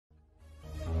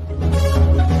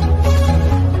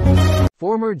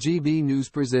Former GB News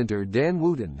presenter Dan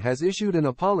Wootton has issued an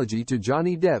apology to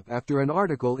Johnny Depp after an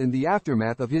article in the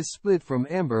aftermath of his split from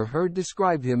Amber Heard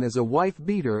described him as a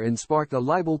wife-beater and sparked a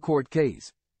libel court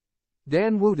case.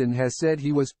 Dan Wootton has said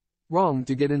he was wrong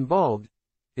to get involved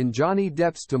in Johnny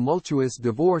Depp's tumultuous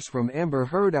divorce from Amber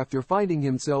Heard after finding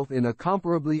himself in a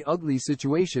comparably ugly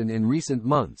situation in recent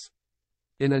months.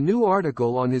 In a new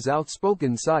article on his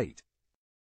Outspoken site,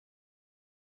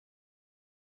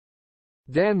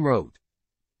 Dan wrote,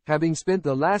 "Having spent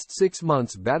the last 6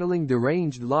 months battling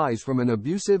deranged lies from an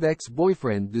abusive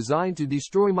ex-boyfriend designed to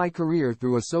destroy my career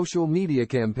through a social media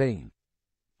campaign,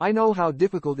 I know how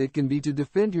difficult it can be to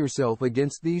defend yourself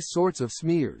against these sorts of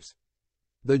smears."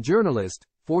 The journalist,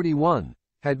 41,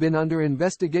 had been under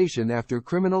investigation after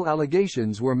criminal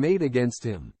allegations were made against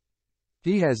him.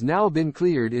 He has now been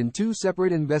cleared in 2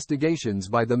 separate investigations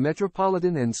by the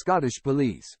Metropolitan and Scottish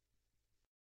Police.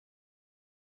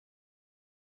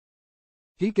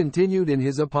 He continued in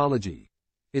his apology,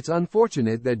 "It's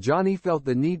unfortunate that Johnny felt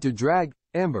the need to drag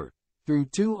Amber through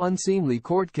 2 unseemly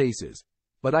court cases,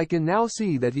 but I can now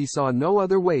see that he saw no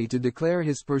other way to declare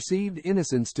his perceived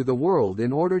innocence to the world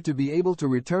in order to be able to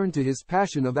return to his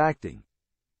passion of acting.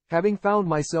 Having found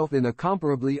myself in a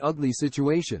comparably ugly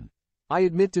situation, I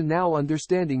admit to now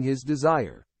understanding his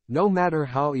desire, no matter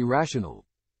how irrational."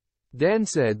 Dan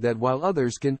said that while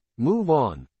others can move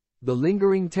on, the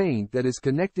lingering taint that is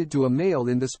connected to a male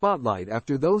in the spotlight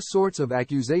after those sorts of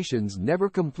accusations never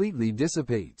completely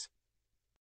dissipates.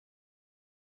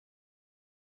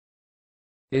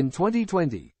 In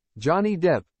 2020, Johnny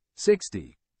Depp,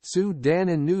 60, sued Dan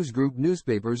and Newsgroup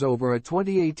newspapers over a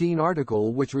 2018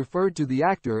 article which referred to the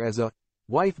actor as a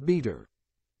wife-beater.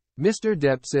 Mr.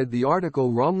 Depp said the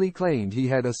article wrongly claimed he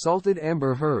had assaulted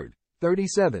Amber Heard,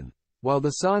 37, while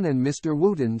The Sun and Mr.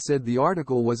 Wootton said the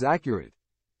article was accurate.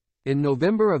 In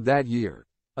November of that year,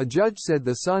 a judge said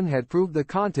The Sun had proved the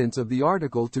contents of the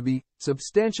article to be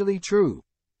substantially true,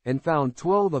 and found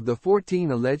 12 of the 14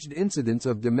 alleged incidents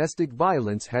of domestic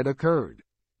violence had occurred.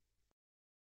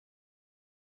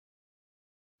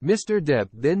 Mr. Depp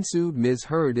then sued Ms.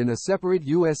 Heard in a separate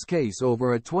U.S. case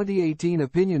over a 2018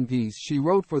 opinion piece she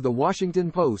wrote for The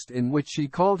Washington Post in which she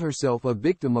called herself a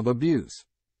victim of abuse.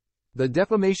 The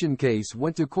defamation case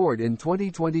went to court in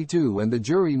 2022 and the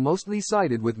jury mostly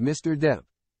sided with Mr. Depp,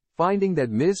 finding that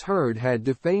Ms. Heard had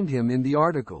defamed him in the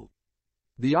article.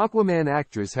 The Aquaman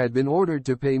actress had been ordered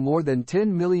to pay more than $10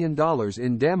 million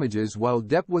in damages while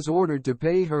Depp was ordered to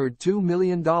pay Heard $2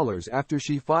 million after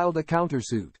she filed a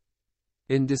countersuit.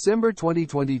 In December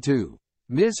 2022,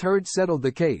 Ms. Heard settled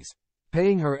the case,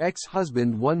 paying her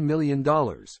ex-husband $1 million.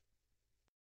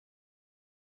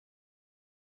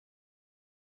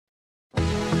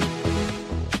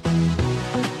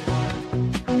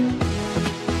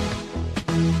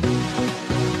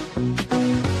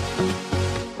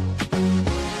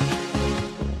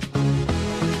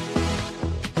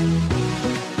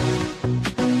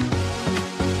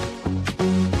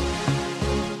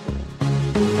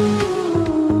 Ooh.